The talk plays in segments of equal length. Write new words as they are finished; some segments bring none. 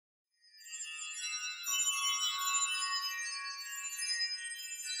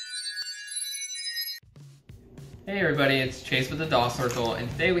Hey everybody, it's Chase with the Doll Circle,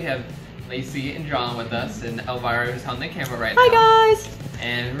 and today we have Lacy and John with us, and Elvira who's on the camera right now. Hi guys!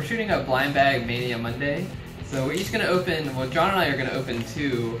 And we're shooting a Blind Bag Mania Monday. So we're each gonna open, well John and I are gonna open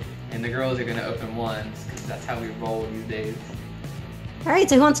 2, and the girls are gonna open 1, because that's how we roll these days. Alright,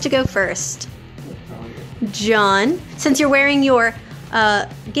 so who wants to go first? John, since you're wearing your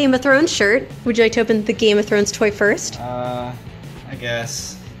Game of Thrones shirt, would you like to open the Game of Thrones toy first? I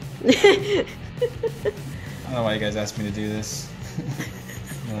guess. I don't know why you guys asked me to do this.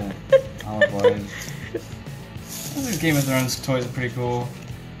 I'll avoid. I think Game of Thrones toys are pretty cool.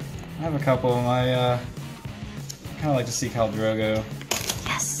 I have a couple. I kind of like to see Khal Drogo.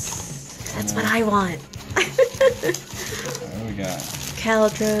 Yes! That's what I want. What do we got? Khal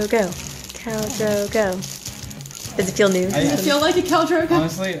Drogo. Khal Drogo. Does it feel new? Does it feel like a Khal Drogo?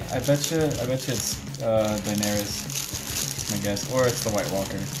 Honestly, I bet you it's Daenerys, I guess. Or it's the White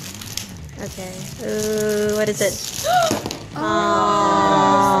Walker. Okay. Ooh, what is it? Oh.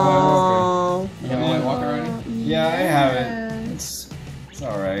 You have a White Walker already? Yeah, I have it. It's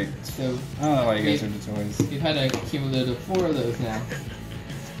alright. So, I don't know why you guys are into toys. you've had a cumulative 4 of those now.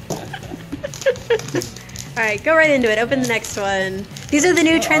 Alright, go right into it. Open the next one. These are the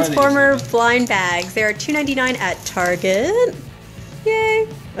new Transformer blind bags. They are $2.99 at Target. Yay!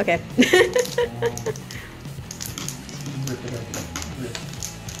 Okay.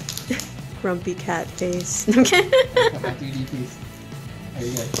 Grumpy cat face. Okay. Come back to you, please. There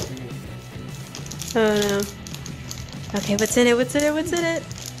you go. Oh no. Okay, what's in it? What's in it? What's in it?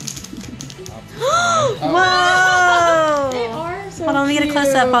 Whoa! They are so Hold on, let me get a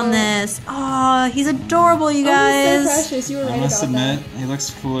close up on this. Oh, he's adorable, you Oh, guys. he's so precious. You were right I must about admit, he looks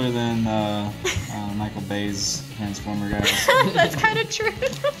cooler than Michael Bay's Transformer guys. That's kind of true.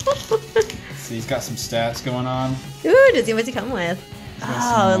 See, he's got some stats going on. Ooh, what's he come with?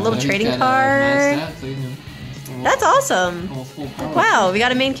 Oh, a little trading card. That's awesome. Wow, we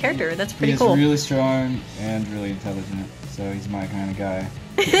got a main character. That's pretty cool. He's really strong and really intelligent, so he's my kind of guy.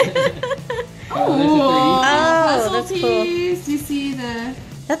 Oh, puzzle that's piece. cool. You see the...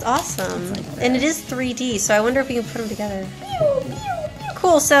 That's awesome. And it is 3D, so I wonder if we can put them together.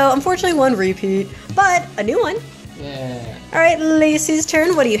 Cool, so unfortunately one repeat, but a new one. Yeah. Alright, Lacy's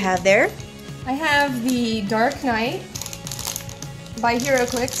turn. What do you have there? I have the Dark Knight by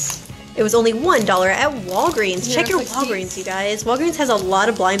HeroClix. It was only $1 at Walgreens. Check your HeroClix Walgreens, seats. you guys. Walgreens has a lot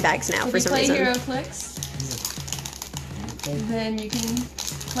of blind bags now for If you some play reason. HeroClix, then you can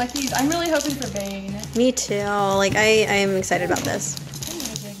collect these. I'm really hoping for Bane. Me too. Like, I am excited about this.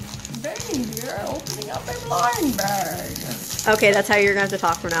 Bane, you're opening up a blind bag. Okay, that's how you're going to have to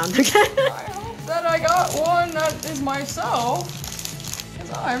talk from now on. I hope that I got one that is myself,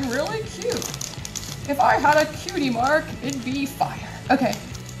 because I'm really cute. If I had a cutie mark, it'd be fire. Okay.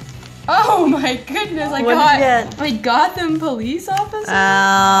 Oh my goodness, I What did you get? got a Gotham police officer.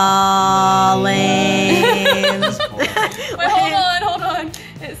 Oh, lame. Wait, hold on.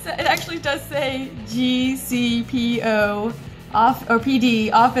 It actually does say GCPO or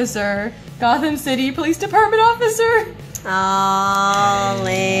PD officer, Gotham City Police Department officer. Oh,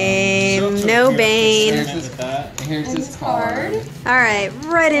 lame. No Bane. Here's his card. Alright,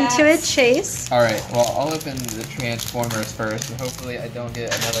 right into it, Chase. Alright, well I'll open the Transformers first, and hopefully I don't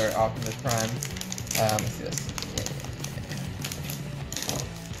get another Optimus Prime. Let's see this.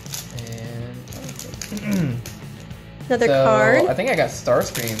 And Another so, card. I think I got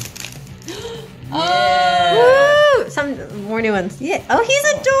Starscream. Woo! Some more new ones. Yeah. Oh, he's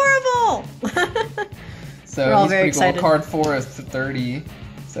adorable. So We're all he's very pretty excited. cool. Card 4 is 30.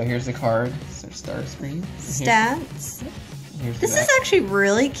 So here's the card. So Starscream. Stats. Here's the This back. is actually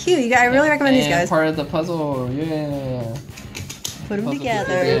really cute. You guys, I really recommend these And guys. part of the puzzle. Yeah. Put them Puzzle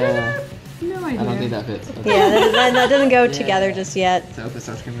together. Yeah. No I don't think idea. that fits. Yeah, that doesn't go Yeah. together just yet. So open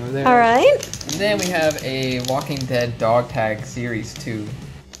Starscream over there. All right. And then we have a Walking Dead Dog Tag Series 2.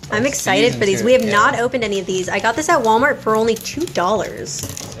 I'm excited Season for these. 2, We have yeah. not opened any of these. I got this at Walmart for only $2.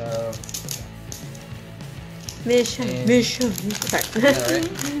 So, Mission. And- Sorry. alright.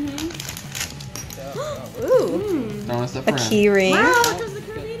 Ooh, Throwing stuff a around. key ring. Wow, look, there's the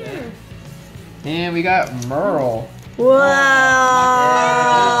Carabiner. And we got Merle.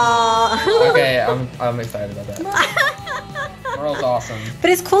 Wow. Okay, I'm excited about that. Merle's awesome. But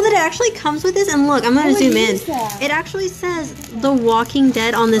it's cool that it actually comes with this. And look, I'm gonna zoom in. It actually says The Walking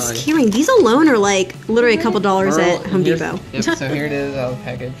Dead on this keyring. These alone are like literally a couple dollars at Home Depot. Yep, so here it is, the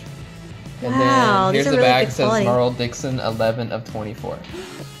package. And Wow, then these here's are the really bag. good It says quality. Merle Dixon 11 of 24.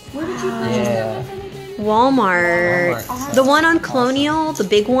 Where did you purchase Yeah. that from again? Walmart. Walmart. The one on Colonial, the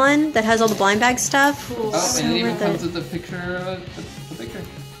big one that has all the blind bag stuff. Cool. Oh, So and it even worth comes it. with a picture of the picture.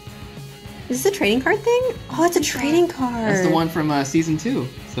 Is this a trading card thing? Oh, it's a trading card. That's the one from season 2.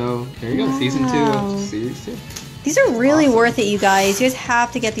 So there you go, season 2 of series 2. These are really worth it, you guys. You guys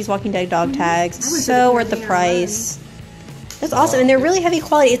have to get these Walking Dead dog tags. So worth the price. That's awesome, and they're really heavy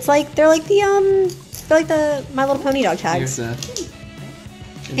quality. It's like they're like the My Little Pony dog tags. There's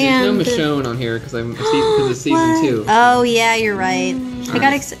no Michonne on here because it's season 2. Oh yeah, you're right. I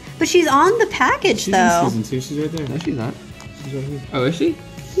got but she's on the package though. Season 2, she's right there. No, she's not. She's right here. Oh, is she?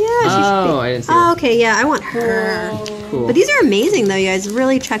 Yeah, she should be. I didn't see Oh, okay, yeah, I want her. Cool. But these are amazing though, you guys.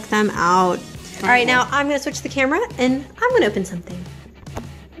 Really check them out. All right, now I'm gonna switch the camera and I'm gonna open something.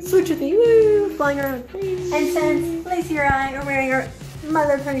 Switch with me, woo, flying around. And since Lacy or I are wearing our My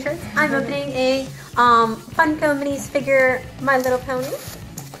Little Pony shirts, I'm opening a Funko Minis figure My Little Pony.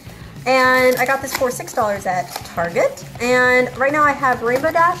 And I got this for $6 at Target. And right now I have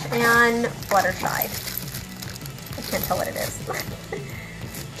Rainbow Dash and Fluttershy. I can't tell what it is.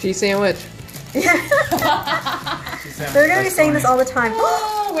 Cheese sandwich. They're gonna be saying this all the time.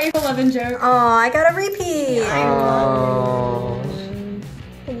 Oh, Wave 11 joke. Oh, I got a repeat. Oh.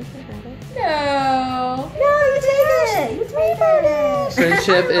 No. No, you take it. You take it.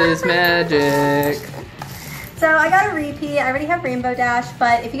 Friendship is magic. So I got a repeat. I already have Rainbow Dash,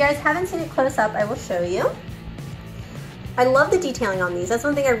 but if you guys haven't seen it close up, I will show you. I love the detailing on these. That's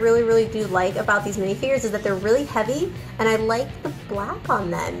one thing I really, really do like about these minifigures is that they're really heavy, and I like the black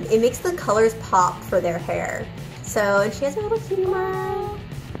on them. It makes the colors pop for their hair. So, and she has a little cutie mark.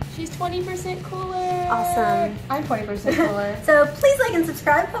 She's 20% cooler. Awesome. I'm 20% cooler. So please like and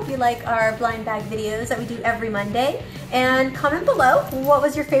subscribe. Hope you like our blind bag videos that we do every Monday. And comment below what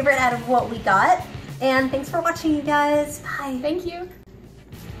was your favorite out of what we got. And thanks for watching, you guys. Bye. Thank you.